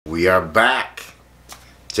We are back.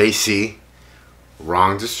 JC,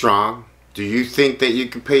 wrong to strong. Do you think that you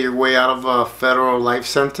can pay your way out of a federal life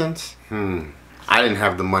sentence? I didn't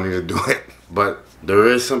have the money to do it, but there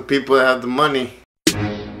is some people that have the money.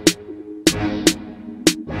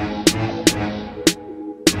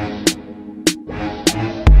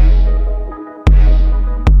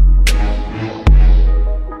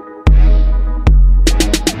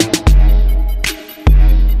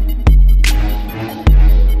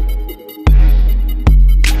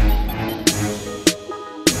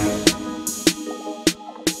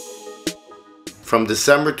 From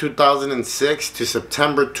December 2006 to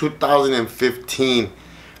September 2015,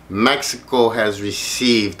 Mexico has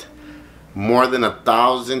received more than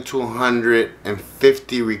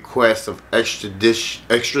 1,250 requests of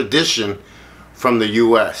extradition from the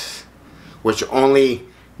U.S., which only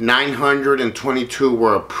 922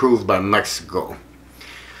 were approved by Mexico.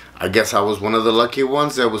 I guess I was one of the lucky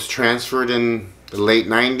ones that was transferred in the late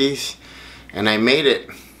 90s, and I made it.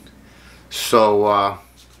 So,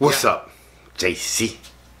 what's up? JC.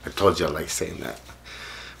 I told you I like saying that.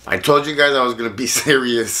 I told you guys I was gonna be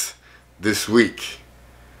serious this week.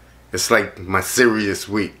 It's like my serious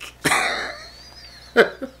week.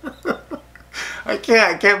 I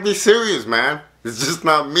can't be serious, man. It's just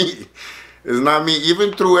not me. It's not me.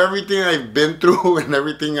 Even through everything I've been through and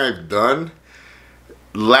everything I've done,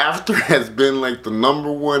 laughter has been like the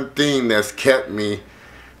 #1 thing that's kept me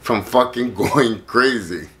from fucking going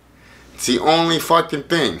crazy. It's the only fucking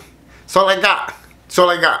thing. That's all I got. That's all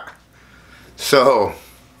I got. So,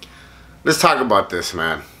 let's talk about this,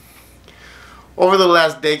 man. Over the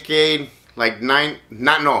last decade, over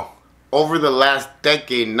the last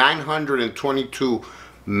decade, 922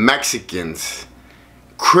 Mexicans,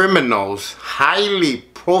 criminals, highly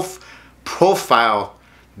profile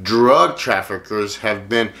drug traffickers have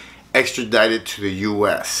been extradited to the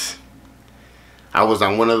U.S. I was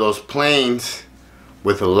on one of those planes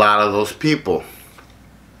with a lot of those people.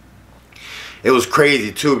 It was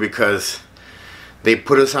crazy too because they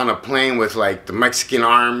put us on a plane with like the Mexican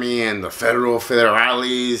army and the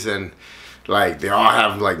federales, and like they all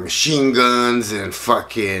have like machine guns and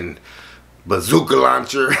fucking bazooka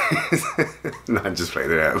launcher. Not just playing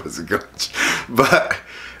that bazooka launcher, but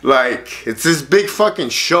like it's this big fucking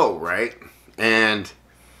show, right? And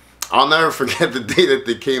I'll never forget the day that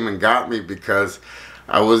they came and got me, because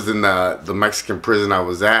I was in the Mexican prison I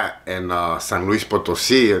was at in San Luis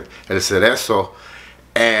Potosí, El Cerezo,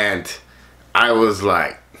 and I was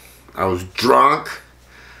drunk,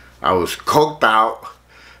 I was coked out,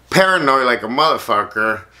 paranoid like a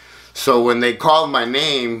motherfucker. So when they called my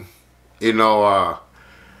name, you know,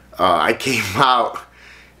 I came out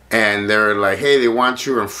and they were like, hey, they want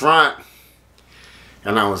you in front.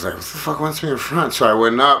 And I was like, what the fuck wants me in front? So I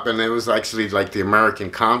went up, and it was actually like the American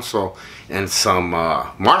consul and some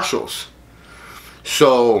marshals.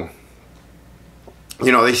 So,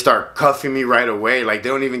 you know, they start cuffing me right away. Like, they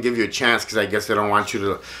don't even give you a chance, because I guess they don't want you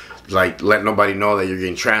to, like, let nobody know that you're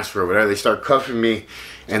getting transferred or whatever. They start cuffing me,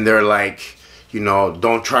 and they're like, you know,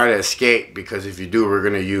 don't try to escape, because if you do, we're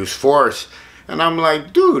going to use force. And I'm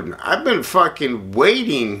like, dude, I've been fucking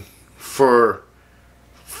waiting for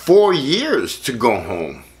 4 years to go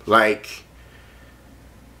home. Like,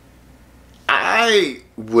 I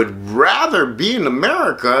would rather be in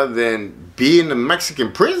America than be in the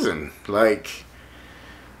Mexican prison. Like,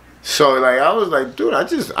 so like I was like, dude, I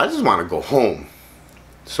just want to go home.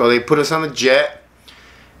 So they put us on the jet,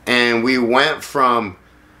 and we went from,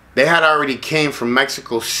 they had already came from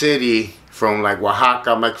Mexico City, from like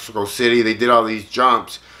Oaxaca, Mexico City. They did all these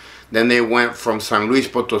jumps. Then they went from San Luis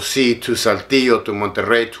Potosí to Saltillo to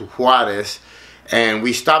Monterrey to Juarez. And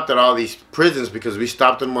we stopped at all these prisons, because we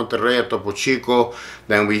stopped in Monterrey at Topo Chico.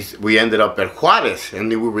 Then we ended up at Juarez, and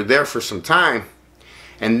we were there for some time.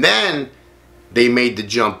 And then they made the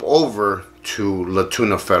jump over to La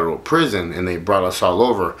Tuna Federal Prison, and they brought us all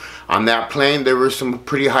over. On that plane, there were some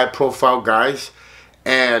pretty high profile guys.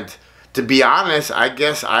 And to be honest, I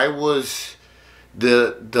guess I was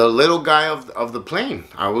the little guy of the plane.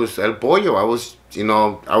 I was El Pollo. I was, you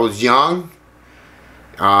know, I was young,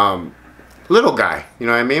 little guy, you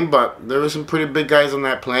know what I mean? But there were some pretty big guys on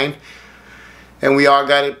that plane, and we all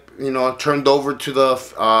got it, you know, turned over to the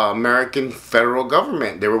American federal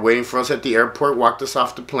government. They were waiting for us at the airport, walked us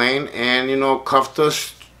off the plane, and, you know, cuffed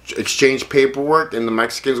us, exchanged paperwork, and the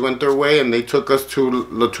Mexicans went their way, and they took us to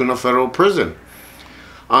La Tuna Federal Prison.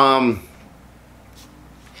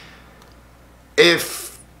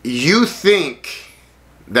 If you think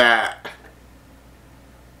that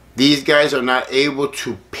these guys are not able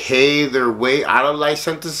to pay pay their way out of life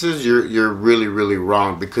sentences, you're really, really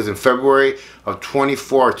wrong. Because in February of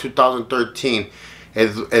 2013,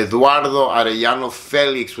 Eduardo Arellano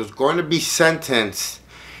Felix was going to be sentenced.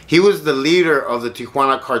 He was the leader of the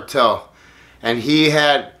Tijuana cartel, and he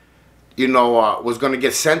had, was going to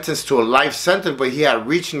get sentenced to a life sentence, but he had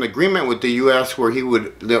reached an agreement with the U.S. where he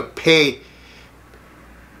would pay.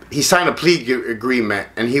 He signed a plea agreement,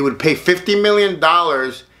 and he would pay $50 million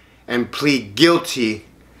and plead guilty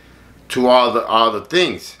to all the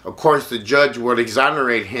things. Of course, the judge would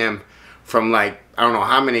exonerate him from, like, I don't know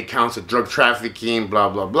how many counts of drug trafficking, blah,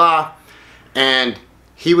 blah, blah. And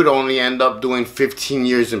he would only end up doing 15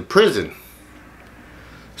 years in prison.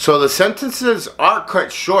 So the sentences are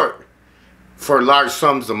cut short for large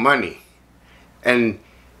sums of money. And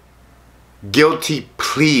guilty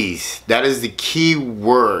pleas, that is the key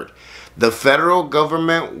word. The federal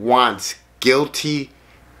government wants guilty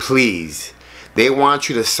pleas. They want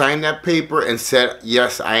you to sign that paper and say,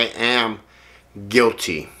 yes, I am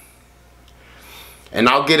guilty. And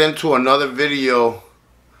I'll get into another video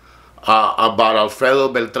about Alfredo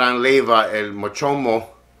Beltran Leiva, El Mochomo,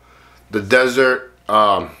 the desert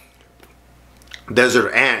ant.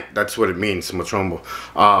 That's what it means, Mochomo.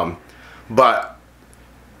 But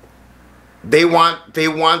they want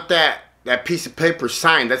that piece of paper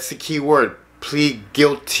signed. That's the key word. Plead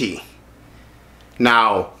guilty.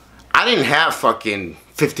 Now, I didn't have fucking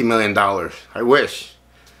 $50 million. I wish.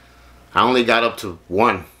 I only got up to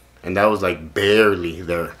one, and that was like barely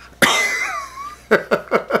there.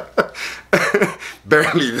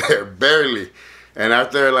 Barely there, barely. And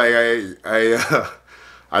after, like,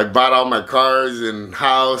 I bought all my cars and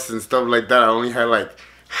house and stuff like that, I only had like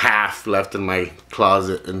half left in my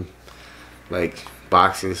closet and like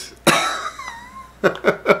boxes.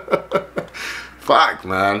 Fuck,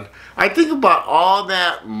 man. I think about all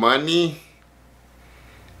that money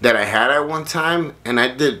that I had at one time, and I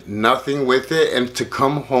did nothing with it, and to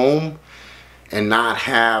come home and not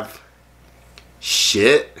have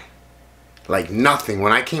shit, like nothing.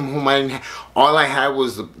 When I came home, all I had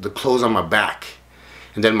was the clothes on my back.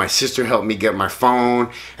 And then my sister helped me get my phone,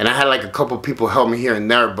 and I had like a couple people help me here and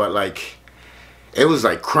there, but like it was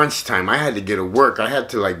like crunch time. I had to get to work. I had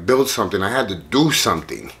to like build something. I had to do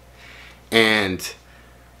something. And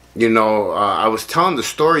I was telling the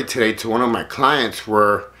story today to one of my clients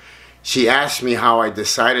where she asked me how I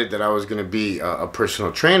decided that I was going to be a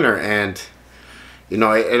personal trainer. And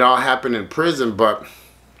it all happened in prison. But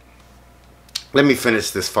let me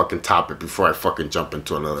finish this fucking topic before I fucking jump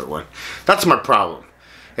into another one. That's my problem,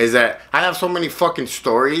 is that I have so many fucking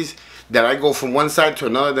stories that I go from one side to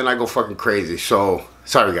another, then I go fucking crazy. So,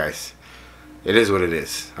 sorry guys. It is what it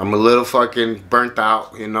is. I'm a little fucking burnt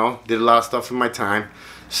out, did a lot of stuff in my time.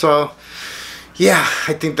 So, yeah,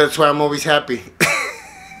 I think that's why I'm always happy.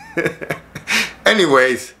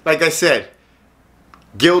 Anyways, like I said,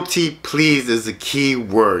 guilty pleas is the key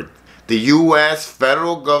word. The U.S.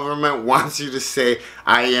 federal government wants you to say,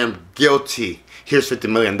 I am guilty. Here's $50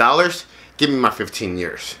 million. Give me my 15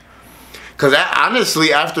 years. Because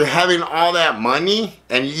honestly, after having all that money,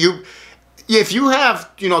 and if you have,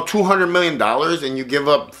 $200 million and you give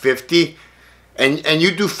up 50 and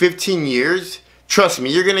you do 15 years, trust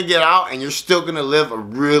me, you're going to get out and you're still going to live a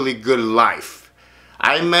really good life.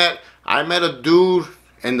 I met a dude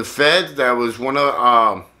in the feds that was one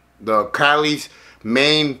of the Cali's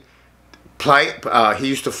main plight. He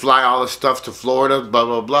used to fly all the stuff to Florida, blah,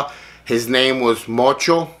 blah, blah. His name was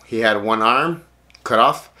Mocho. He had one arm cut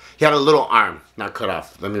off. He had a little arm, not cut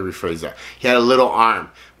off. Let me rephrase that. He had a little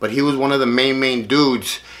arm, but he was one of the main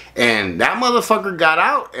dudes. And that motherfucker got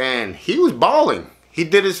out and he was balling. He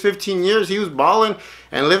did his 15 years. He was balling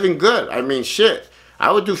and living good. I mean, shit.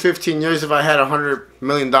 I would do 15 years if I had $100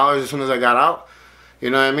 million as soon as I got out.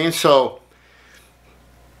 You know what I mean? So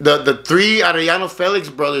the three Arellano Felix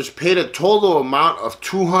brothers paid a total amount of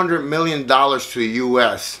 $200 million to the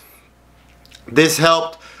U.S. This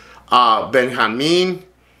helped Benjamin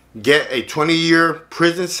get a 20-year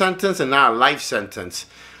prison sentence and not a life sentence.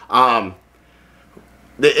 And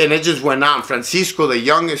it just went on. Francisco, the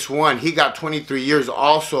youngest one, he got 23 years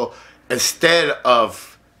also, instead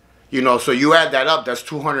of, so you add that up, that's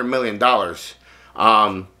 $200 million.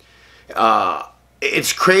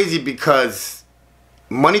 It's crazy because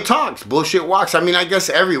money talks, bullshit walks. I mean, I guess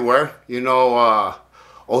everywhere.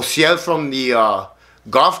 Ociel from the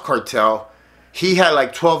Golf Cartel, he had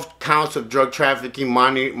like 12 counts of drug trafficking,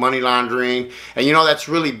 money laundering, and that's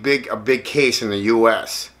really a big case in the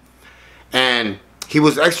U.S. And he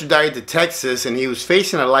was extradited to Texas, and he was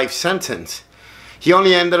facing a life sentence. He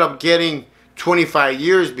only ended up getting 25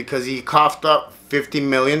 years because he coughed up $50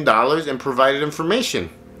 million and provided information.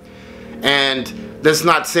 And let's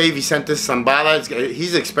not say Vicente Zambada,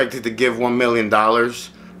 he's expected to give $1 million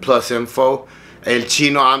plus info. El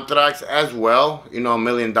Chino Anthrax as well, you know, $1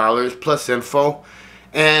 million plus info.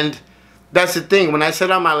 And that's the thing. When I said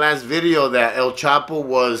on my last video that El Chapo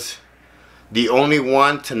was the only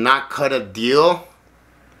one to not cut a deal,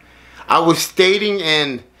 I was stating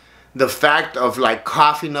in the fact of like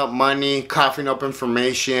coughing up money, coughing up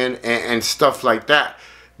information, and stuff like that.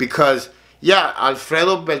 Because, yeah,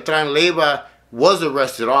 Alfredo Beltran Leiva was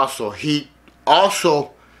arrested also. He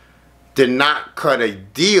also did not cut a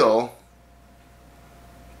deal,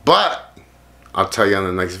 but I'll tell you on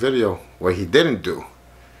the next video what he didn't do.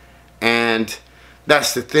 And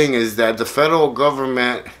that's the thing, is that the federal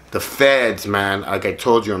government, the feds, man, like I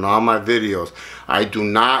told you in all my videos, I do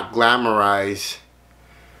not glamorize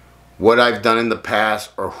what I've done in the past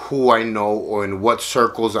or who I know or in what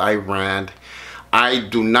circles I ran. I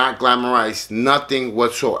do not glamorize nothing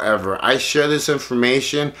whatsoever. I share this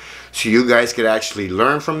information so you guys could actually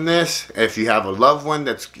learn from this. If you have a loved one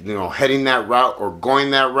that's, you know, heading that route or going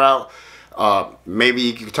that route, maybe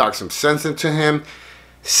you could talk some sense into him.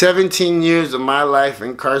 17 years of my life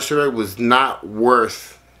incarcerated was not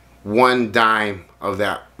worth one dime of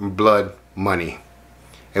that blood money.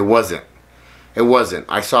 It wasn't. It wasn't.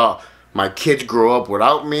 I saw my kids grow up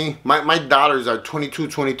without me. My daughters are 22,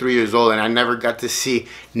 23 years old, and I never got to see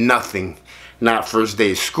nothing. Not first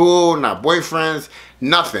day of school, not boyfriends,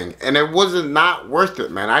 nothing. And it wasn't not worth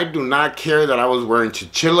it, man. I do not care that I was wearing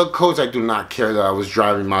chinchilla coats. I do not care that I was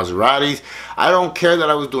driving Maseratis. I don't care that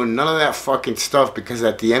I was doing none of that fucking stuff, because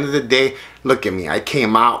at the end of the day, look at me. I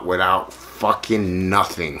came out without fucking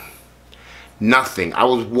nothing. Nothing. I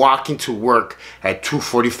was walking to work at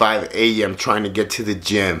 2:45 a.m. trying to get to the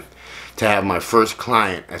gym to have my first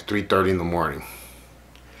client at 3:30 in the morning.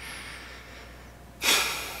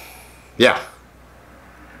 Yeah.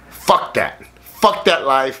 Fuck that. Fuck that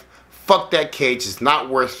life. Fuck that cage. It's not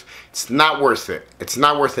worth it. It's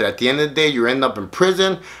not worth it. At the end of the day, you end up in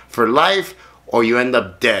prison for life or you end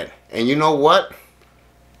up dead. And you know what?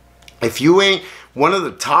 If you ain't one of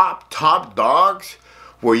the top dogs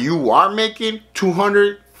where you are making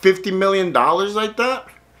 $250 million like that,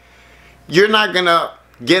 you're not gonna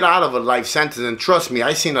get out of a life sentence. And trust me,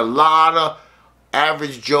 I seen a lot of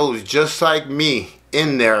average Joes just like me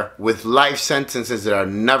in there with life sentences that are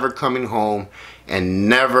never coming home and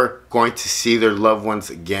never going to see their loved ones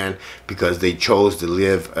again because they chose to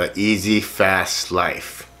live an easy, fast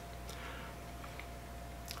life.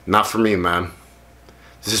 Not for me, man.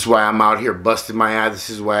 This is why I'm out here busting my ass. This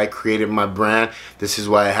is why I created my brand. This is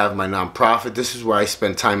why I have my nonprofit. This is why I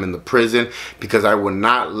spend time in the prison, because I will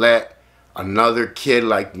not let another kid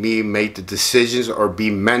like me make the decisions or be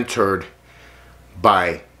mentored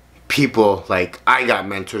by people like I got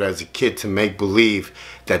mentored as a kid to make believe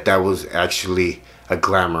that that was actually a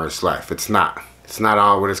glamorous life. It's not. It's not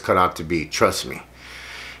all what it's cut out to be. Trust me.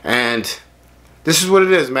 And this is what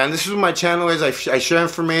it is, man. This is what my channel is. I share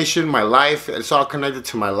information, my life. It's all connected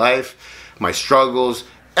to my life, my struggles,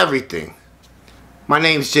 everything. My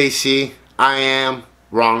name's JC. I am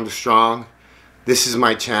Wrong to Strong. This is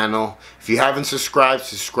my channel. If you haven't subscribed,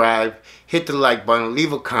 subscribe. Hit the like button.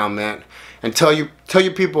 Leave a comment. And tell your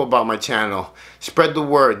people about my channel. Spread the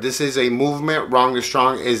word. This is a movement. Wrong to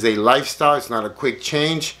Strong is a lifestyle. It's not a quick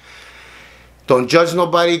change. Don't judge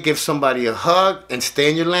nobody. Give somebody a hug and stay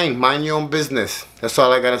in your lane. Mind your own business. That's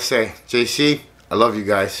all I gotta say. JC, I love you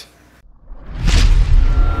guys.